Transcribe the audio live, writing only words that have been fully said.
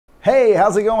Hey,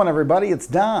 how's it going everybody? It's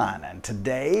Don, and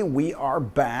today we are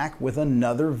back with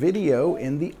another video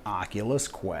in the Oculus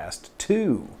Quest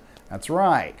 2. That's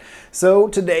right. So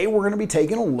today we're going to be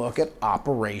taking a look at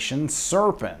Operation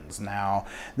Serpens. Now,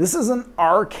 this is an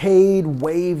arcade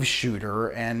wave shooter,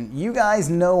 and you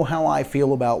guys know how I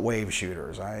feel about wave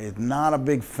shooters. I'm not a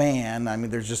big fan. I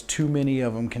mean, there's just too many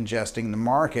of them congesting the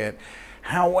market.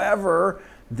 However,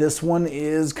 this one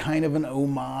is kind of an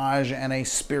homage and a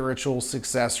spiritual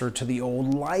successor to the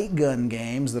old light gun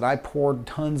games that I poured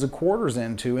tons of quarters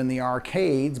into in the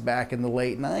arcades back in the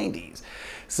late 90s.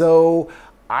 So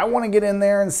I want to get in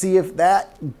there and see if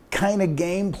that kind of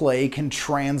gameplay can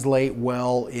translate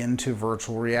well into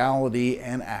virtual reality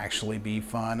and actually be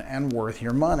fun and worth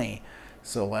your money.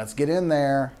 So let's get in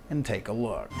there and take a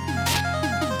look.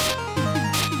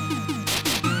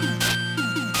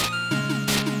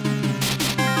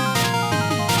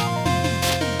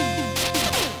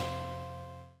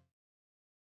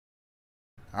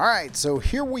 Alright, so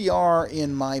here we are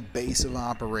in my base of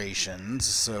operations.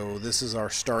 So this is our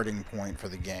starting point for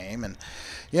the game, and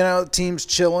you know, the team's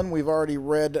chilling. We've already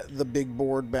read the big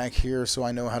board back here, so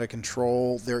I know how to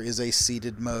control. There is a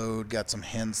seated mode, got some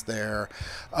hints there.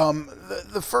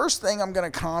 The first thing I'm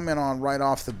going to comment on right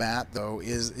off the bat, though,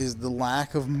 is the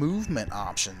lack of movement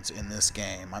options in this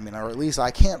game. I mean, or at least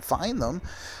I can't find them.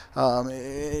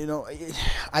 You know,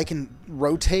 I can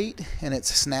rotate, and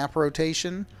it's snap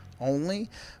rotation only,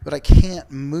 but I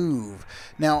can't move.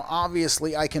 Now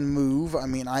obviously I can move. I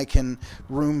mean, I can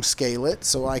room scale it,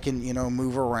 so I can, you know,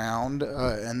 move around,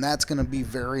 and that's going to be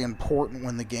very important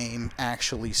when the game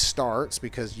actually starts,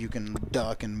 because you can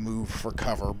duck and move for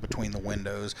cover between the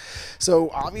windows. So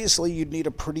obviously you'd need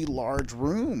a pretty large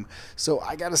room. So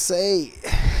I gotta say,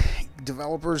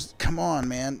 developers, come on,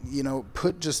 man, you know,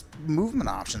 put just movement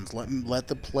options. Let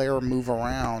the player move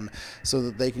around so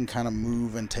that they can kind of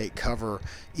move and take cover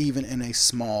even in a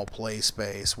small play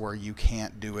space where you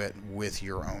can't do it with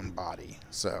your own body.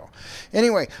 So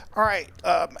anyway, all right,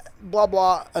 blah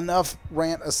blah, enough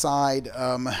rant aside.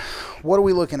 What are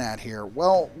we looking at here?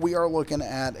 Well, we are looking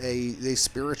at a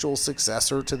spiritual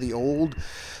successor to the old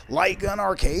light gun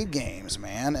arcade games,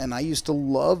 man, and I used to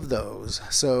love those.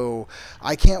 So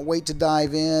I can't wait to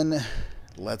dive in.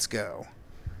 Let's go.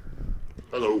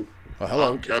 Hello. Oh,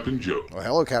 hello. I'm Captain Joe. Oh,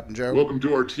 hello, Captain Joe. Welcome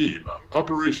to our team,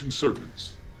 Operation Serpens.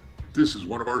 This is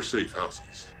one of our safe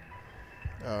houses.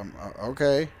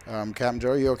 Okay. Captain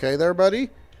Joe, you okay there, buddy?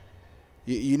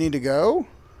 You need to go?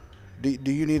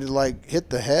 Do you need to, like, hit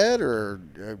the head, or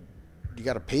you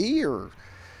got to pee, or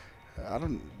I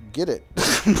don't get it.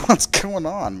 What's going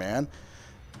on, man?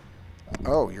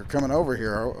 Oh, you're coming over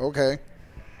here. Oh, okay.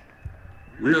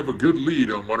 We have a good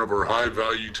lead on one of our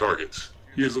high-value targets.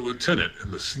 He is a lieutenant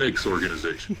in the Snakes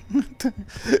organization.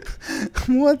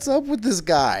 What's up with this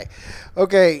guy?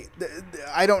 Okay,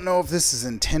 I don't know if this is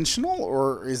intentional,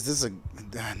 or is this a...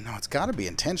 No, it's got to be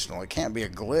intentional. It can't be a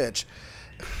glitch.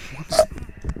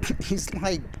 He's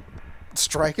like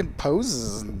striking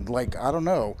poses and, like, I don't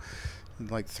know,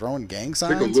 like throwing gang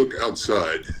signs. Take a look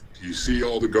outside. Do you see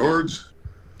all the guards?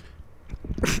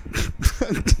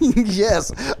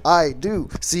 Yes, I do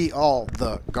see all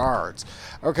the guards.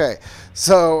 Okay,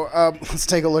 so let's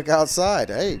take a look outside.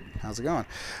 Hey, how's it going?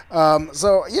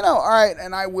 So, you know, all right,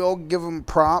 and I will give them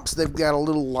props. They've got a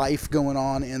little life going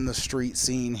on in the street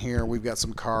scene here. We've got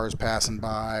some cars passing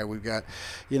by. We've got,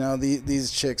 you know,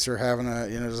 these chicks are having a,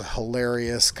 you know, a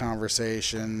hilarious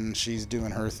conversation. She's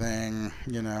doing her thing,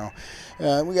 you know.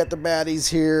 We got the baddies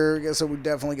here. So we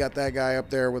definitely got that guy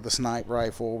up there with a snipe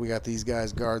rifle. We got these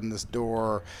guys guarding this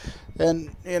door.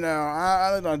 And, you know,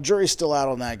 I don't know, jury's still out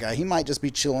on that guy. He might just be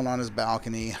chilling on his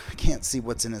balcony. I can't see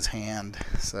what's in his hand,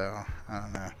 so I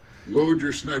don't know. Load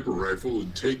your sniper rifle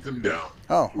and take them down.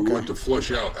 Oh, okay. We want to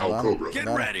flush out Al Cobra. Get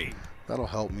ready. That'll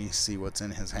help me see what's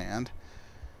in his hand.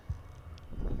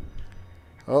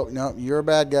 Oh, no, you're a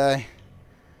bad guy.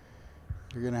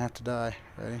 You're going to have to die.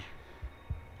 Ready?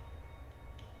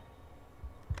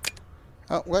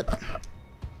 Oh, what?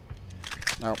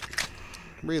 Oh.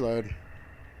 Reload.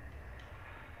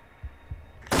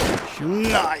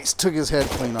 Nice! Took his head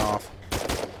clean off.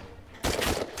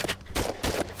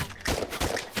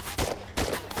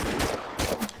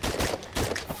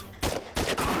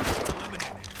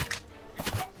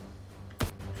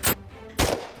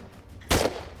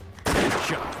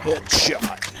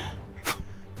 Headshot.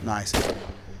 Nice.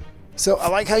 So I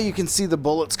like how you can see the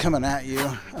bullets coming at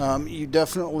you. You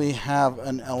definitely have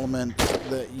an element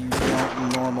that you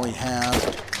don't normally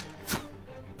have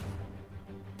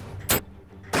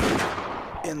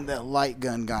in the light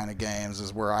gun kind of games,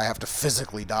 is where I have to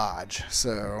physically dodge.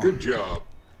 So Good job,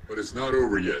 but it's not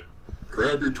over yet.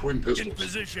 Grab your twin In pistols.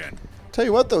 position. Tell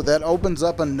you what, though, that opens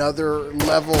up another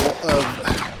level of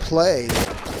play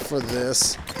for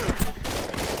this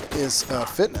is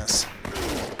fitness.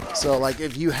 So, like,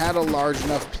 if you had a large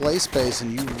enough play space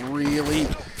and you really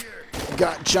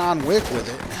got John Wick with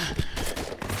it,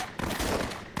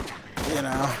 you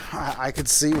know, I could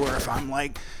see where if I'm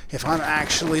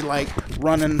actually like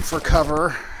running for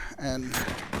cover and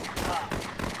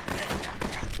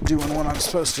doing what I'm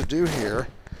supposed to do here.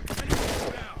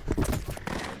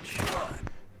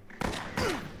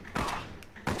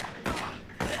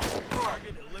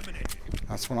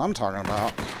 That's what I'm talking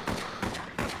about.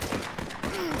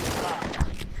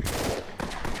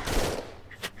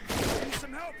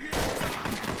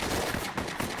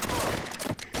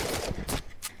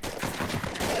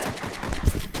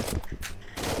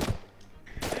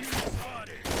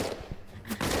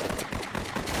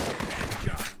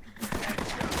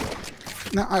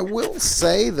 Now, I will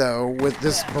say, though, with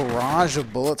this barrage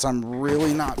of bullets, I'm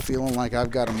really not feeling like I've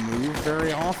got to move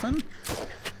very often.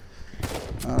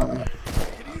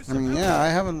 I mean, yeah, I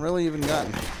haven't really even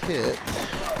gotten hit.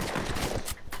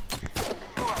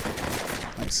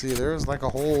 Like, see, there's like a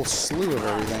whole slew of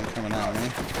everything coming at me.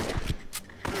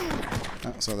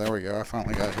 Oh, so there we go, I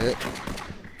finally got hit.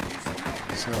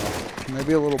 So,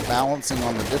 maybe a little balancing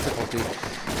on the difficulty,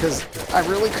 because I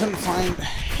really couldn't find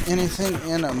anything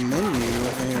in a menu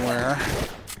anywhere.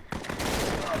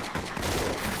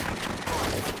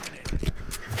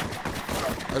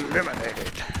 Eliminated.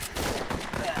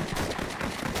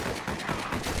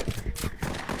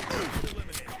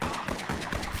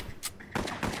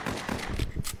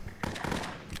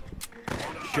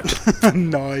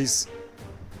 Nice.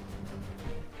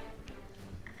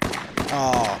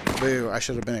 Oh, boo. I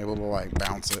should have been able to, like,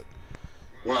 bounce it.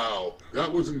 Wow,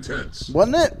 that was intense.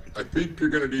 Wasn't it? I think you're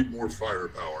gonna need more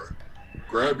firepower.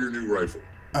 Grab your new rifle.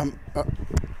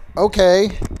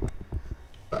 Okay.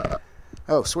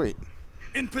 Oh, sweet.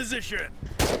 In position.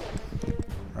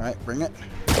 Right, bring it.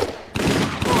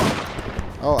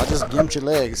 Oh, I just gimped your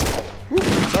legs. Whoop,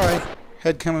 sorry.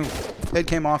 Head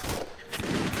came off.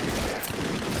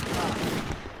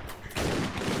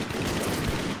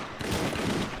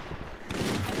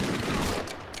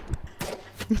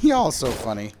 Y'all so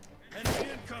funny. Enemy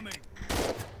incoming.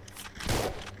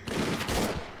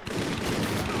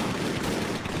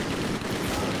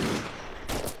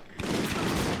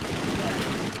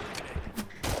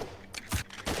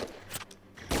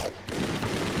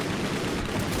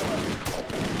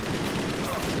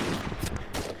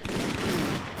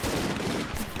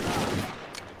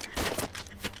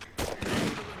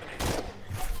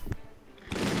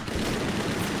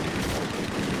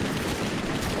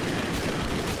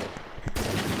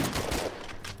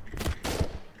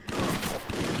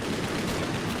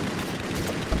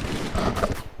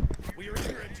 We are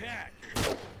under attack.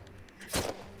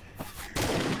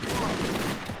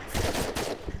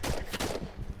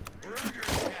 We're under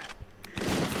attack.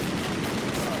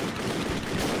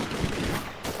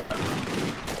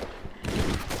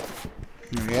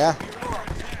 Yeah.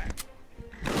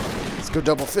 Let's go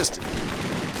double fisted.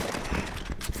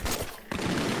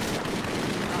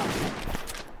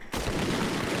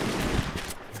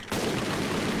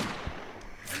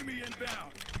 Enemy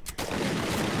inbound.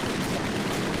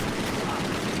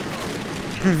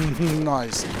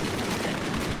 Nice.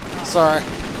 Sorry.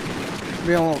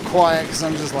 Being a little quiet because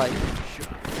I'm just like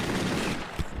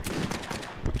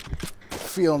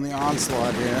feeling the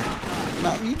onslaught here.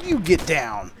 Now, you get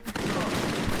down.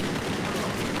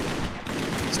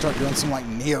 Start doing some like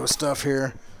Neo stuff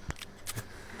here.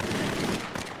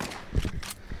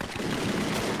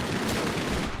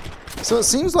 So it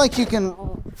seems like you can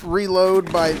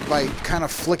reload by kind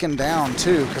of flicking down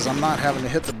too, because I'm not having to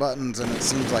hit the buttons and it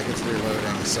seems like it's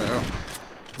reloading. So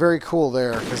very cool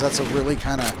there, because that's a really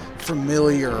kind of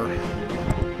familiar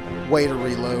way to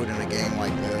reload in a game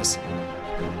like this.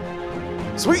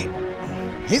 Sweet!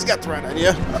 He's got the right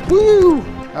idea. Woo!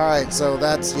 Alright, so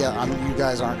that's, yeah, you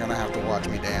guys aren't going to have to watch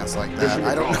me dance like that.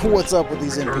 I don't know what's up with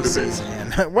these NPCs,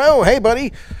 man. Whoa, hey,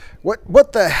 buddy.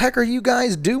 What the heck are you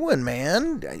guys doing,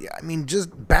 man? I mean,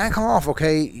 just back off,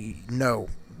 okay? No.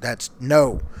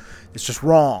 No. It's just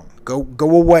wrong. Go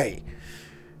away.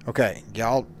 Okay,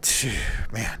 y'all,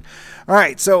 man. All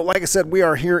right, so like I said, we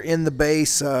are here in the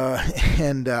base,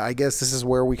 and I guess this is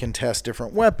where we can test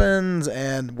different weapons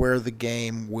and where the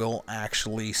game will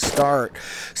actually start.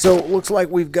 So it looks like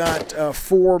we've got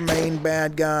 4 main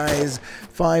bad guys,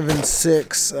 5 and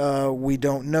 6 we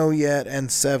don't know yet,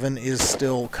 and 7 is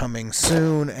still coming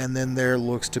soon, and then there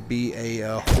looks to be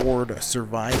a horde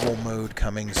survival mode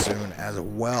coming soon as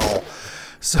well.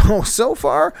 So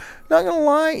far, not gonna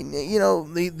lie, you know,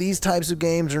 these types of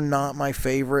games are not my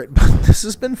favorite, but this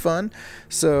has been fun.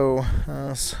 So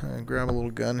let's grab a little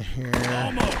gun here.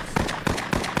 Almost.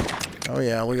 Oh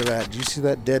yeah, look at that. Did you see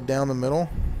that dead down the middle?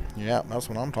 Yeah, that's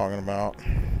what I'm talking about.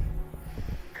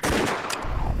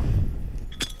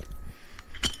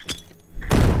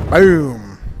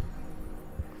 Boom.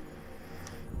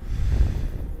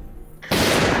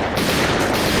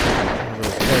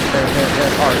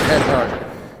 Head hard.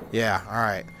 Yeah,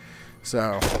 alright.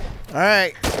 So,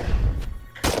 alright.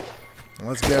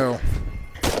 Let's go.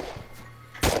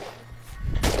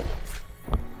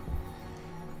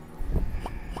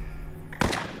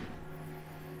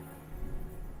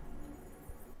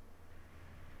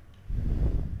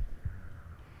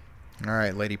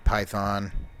 Alright, Lady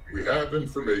Python. We have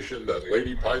information that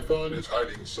Lady Python is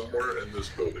hiding somewhere in this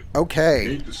building. Okay,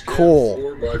 Need to scan cool.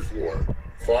 floor by floor.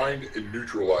 Find and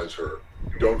neutralize her.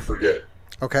 Don't forget.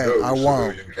 Okay, No I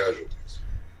won't. civilian casualties.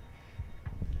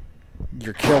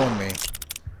 You're killing me.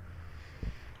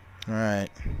 Alright.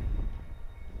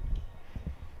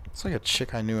 It's like a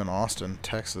chick I knew in Austin,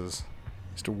 Texas.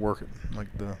 Used to work at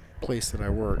like the place that I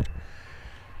worked.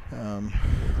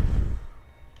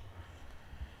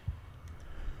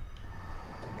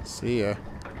 See ya.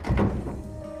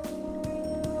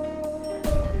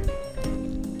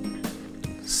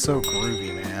 So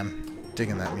groovy, man.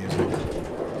 Digging that music.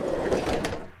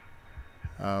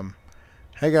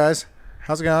 Hey guys,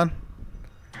 how's it going?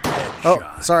 Oh,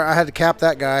 sorry, I had to cap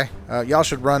that guy. Y'all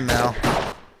should run now.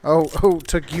 Oh,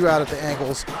 took you out at the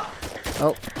ankles.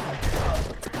 Oh.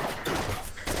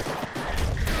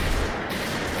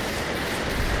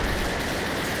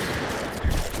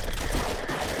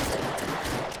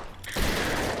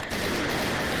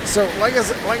 So, like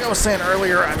I was saying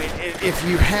earlier, I mean, if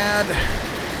you had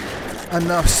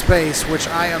enough space, which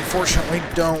I unfortunately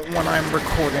don't when I'm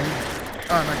recording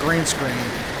on a green screen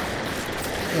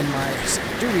in my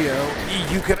studio,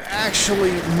 you could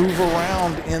actually move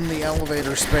around in the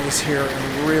elevator space here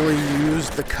and really use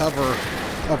the cover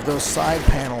of those side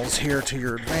panels here to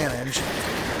your advantage,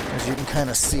 as you can kind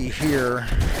of see here.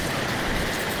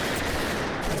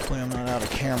 Hopefully I'm not out of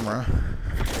camera.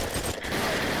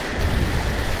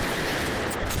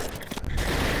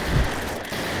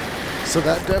 So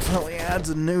that definitely adds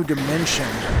a new dimension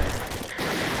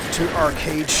to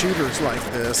arcade shooters like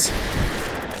this.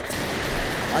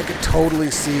 I could totally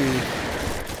see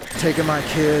taking my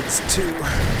kids to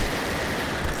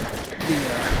the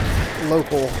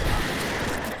local,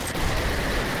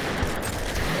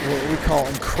 what we call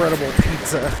Incredible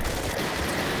Pizza,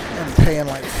 and paying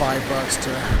like $5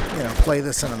 to, you know, play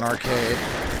this in an arcade.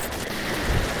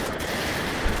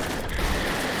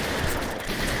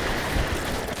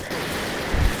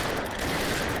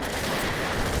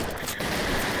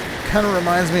 Kind of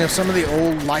reminds me of some of the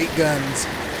old light guns,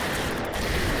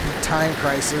 Time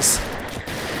Crisis,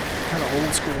 kind of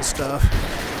old school stuff.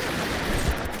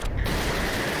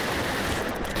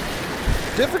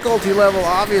 Difficulty level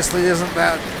obviously isn't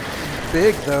that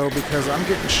big though, because I'm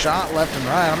getting shot left and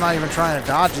right. I'm not even trying to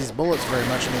dodge these bullets very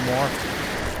much anymore.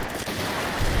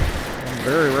 I'm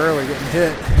very rarely getting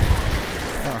hit.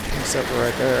 Oh, except for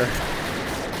right there.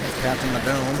 There's Captain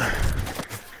Madone.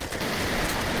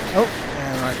 Oh,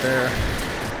 and right there.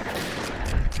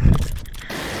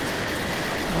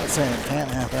 I'm not saying it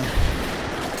can't happen.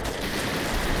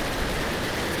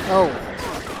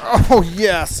 Oh,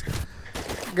 yes.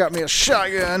 Got me a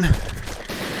shotgun.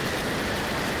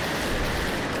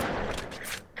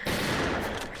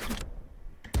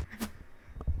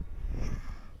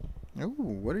 Ooh,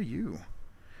 what are you?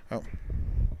 Oh,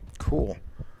 cool.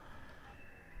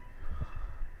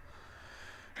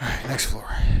 All right, next floor.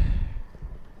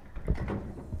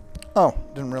 Oh,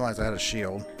 didn't realize I had a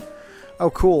shield. Oh,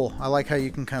 cool. I like how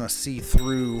you can kind of see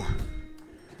through.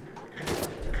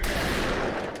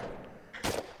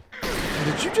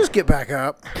 Did you just get back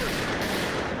up?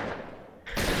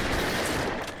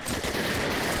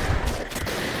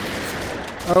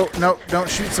 Oh, no, don't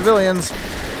shoot civilians.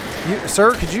 You,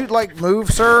 sir, could you, like,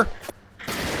 move, sir?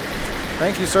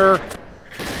 Thank you, sir.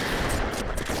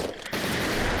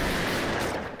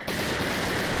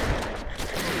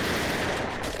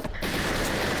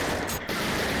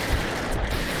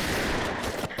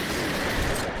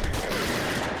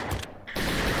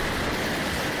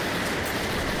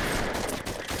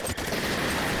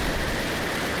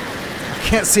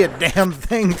 Can't see a damn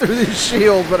thing through this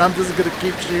shield, but I'm just gonna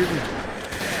keep shooting.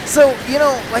 So, you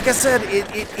know, like I said,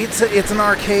 it's an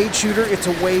arcade shooter, it's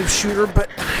a wave shooter, but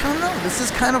I don't know, this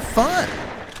is kind of fun.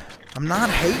 I'm not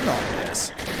hating on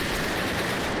this.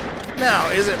 Now,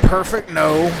 is it perfect?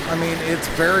 No. I mean, it's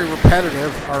very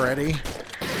repetitive already.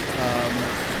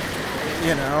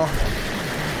 You know.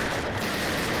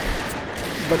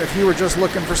 But if you were just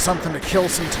looking for something to kill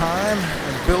some time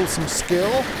and build some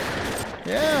skill,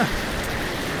 yeah,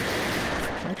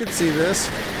 I could see this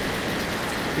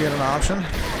being an option.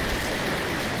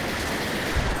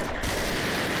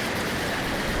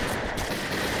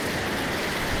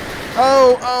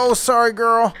 Oh, sorry,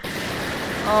 girl.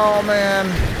 Oh, man.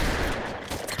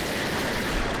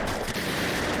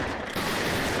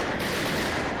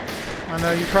 I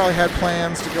know you probably had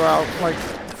plans to go out, like,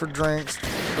 for drinks,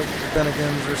 for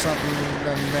Bennigan's or something,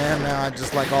 and man, now I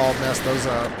just, like, all messed those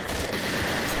up.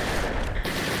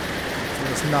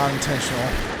 It's not intentional.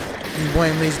 You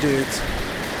blame these dudes.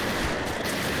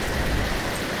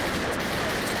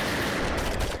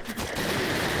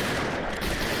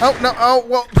 Oh, no, oh,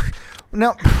 well,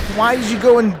 no, why did you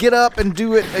go and get up and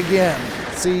do it again?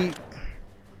 See?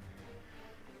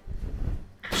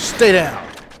 Stay down.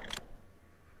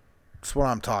 That's what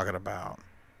I'm talking about.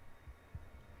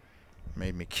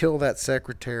 Made me kill that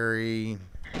secretary.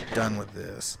 Done with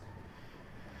this.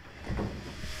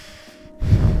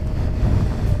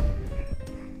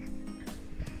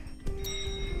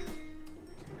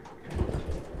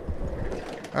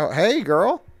 Oh, hey,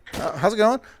 girl. How's it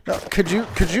going? No, could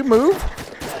you move?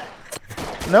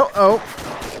 No.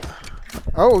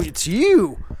 Oh, it's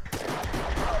you.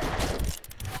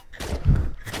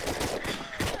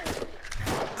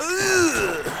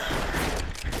 Ugh.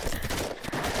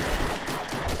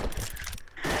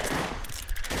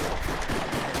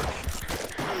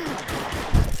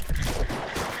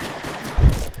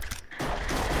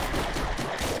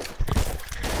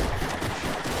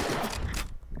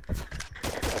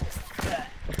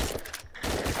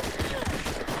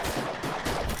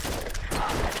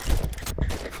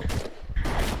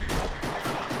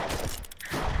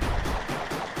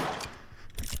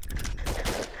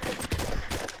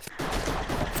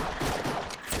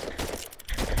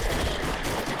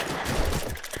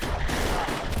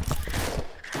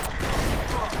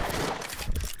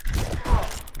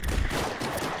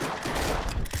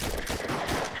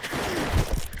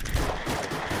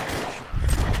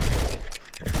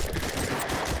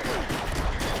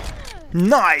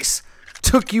 Nice!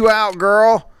 Took you out,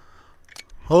 girl.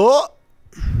 Oh!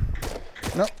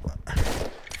 No.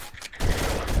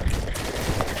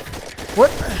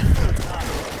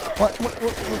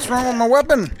 What's wrong with my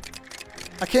weapon?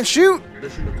 I can't shoot.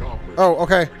 Mission accomplished. Oh,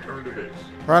 okay. Return to base.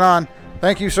 Right on.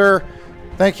 Thank you, sir.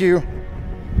 Thank you.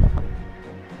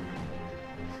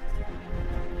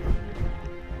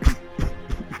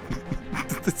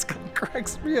 This guy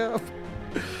cracks me up.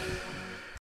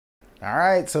 All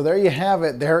right, so there you have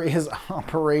it. There is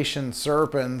Operation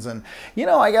Serpens, and you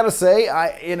know, I gotta say,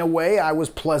 in a way, I was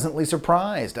pleasantly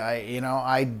surprised.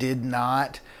 I did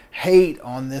not hate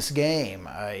on this game.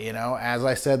 As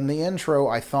I said in the intro,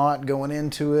 I thought going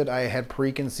into it, I had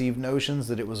preconceived notions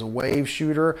that it was a wave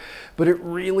shooter, but it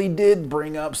really did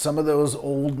bring up some of those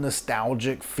old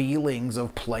nostalgic feelings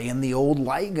of playing the old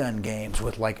light gun games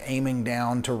with like aiming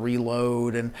down to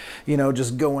reload and,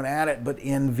 just going at it, but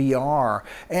in VR,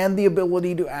 and the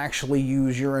ability to actually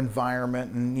use your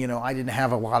environment. And, I didn't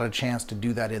have a lot of chance to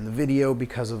do that in the video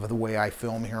because of the way I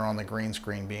film here on the green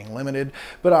screen being limited,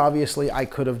 but obviously I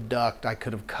could have ducked, I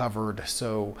could have covered,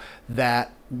 so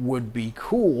that would be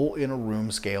cool in a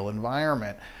room scale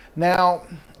environment. Now,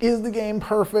 is the game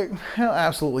perfect? Well,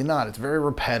 absolutely not. It's very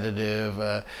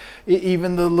repetitive.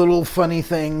 Even the little funny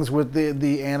things with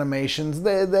the animations,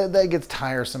 that gets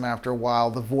tiresome after a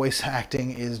while. The voice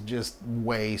acting is just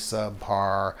way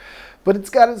subpar. But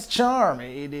it's got its charm.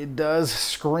 It does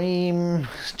scream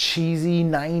cheesy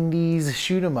 90s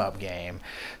shoot 'em up game.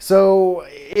 So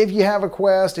if you have a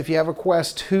Quest, if you have a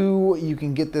Quest 2, you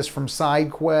can get this from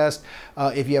SideQuest.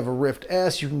 If you have a Rift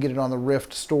S, you can get it on the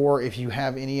Rift store. If you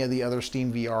have any of the other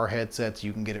Steam VR headsets,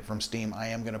 you can get it from Steam. I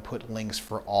am going to put links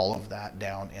for all of that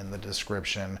down in the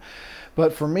description.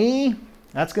 But for me,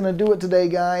 that's going to do it today,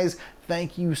 guys.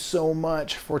 Thank you so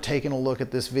much for taking a look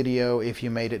at this video. If you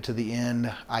made it to the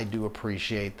end, I do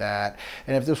appreciate that.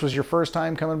 And if this was your first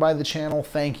time coming by the channel,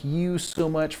 thank you so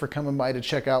much for coming by to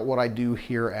check out what I do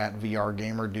here at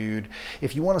vrgamerdude.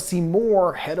 If you want to see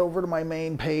more, head over to my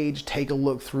main page, take a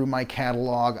look through my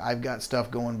catalog. I've got stuff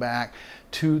going back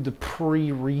to the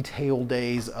pre-retail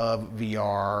days of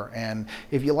VR. And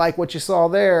if you like what you saw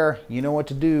there, you know what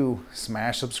to do.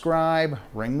 Smash subscribe,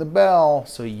 ring the bell,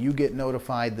 so you get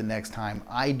notified the next time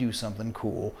I do something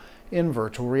cool in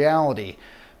virtual reality.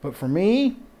 But for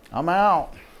me, I'm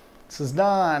out. This is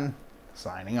Don,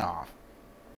 signing off.